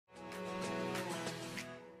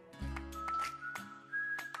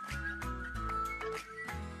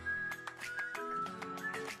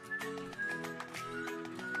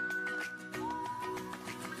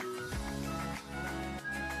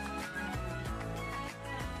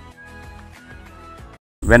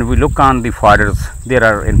when we look on the fodders, there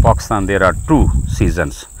are in Pakistan there are two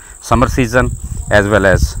seasons, summer season as well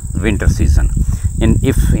as winter season.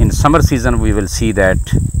 If in summer season we will see that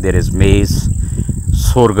there is maize,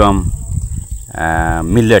 sorghum,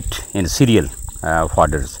 millet in cereal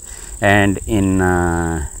fodders, and in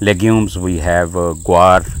legumes we have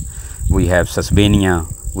guar, we have susbania,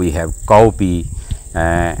 we have cowpea,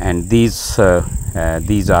 and these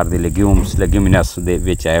are the leguminous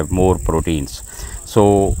which have more proteins.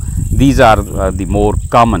 So these are the more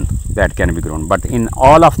common that can be grown, but in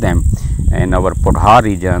all of them, in our Fodder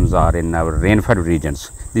regions or in our rainfed regions,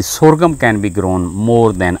 the sorghum can be grown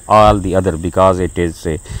more than all the other because it is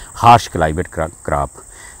a harsh climate crop.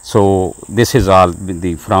 So this is all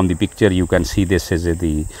from the picture you can see. This is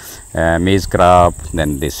the maize crop,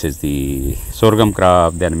 then this is the sorghum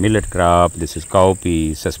crop, then millet crop, this is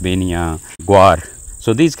cowpea, susbania, guar.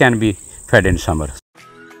 So these can be fed in summer.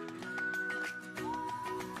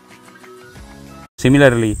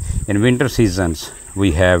 Similarly, in winter seasons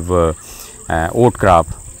we have oat crop,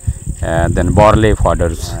 then barley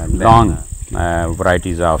fodders, long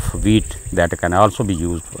varieties of wheat that can also be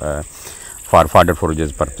used for fodder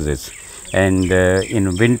forages purposes. And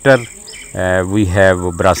in winter we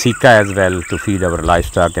have brassica as well to feed our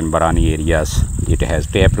livestock in Barani areas. It has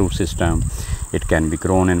taproot system, it can be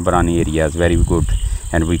grown in Barani areas very good,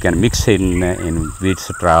 and we can mix in wheat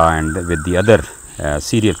straw and with the other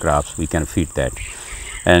cereal crops we can feed that.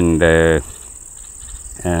 And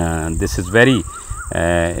this is very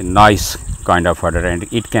nice kind of fodder, and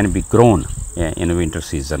it can be grown in winter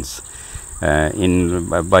seasons. The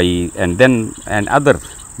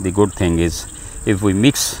good thing is, if we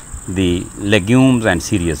mix the legumes and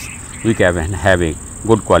cereals, we can have a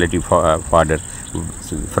good quality fodder.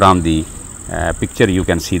 From the picture you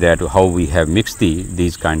can see that how we have mixed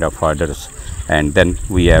these kind of fodders, and then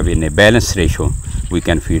we have in a balanced ratio we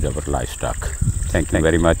can feed our livestock. Thank you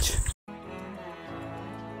very much.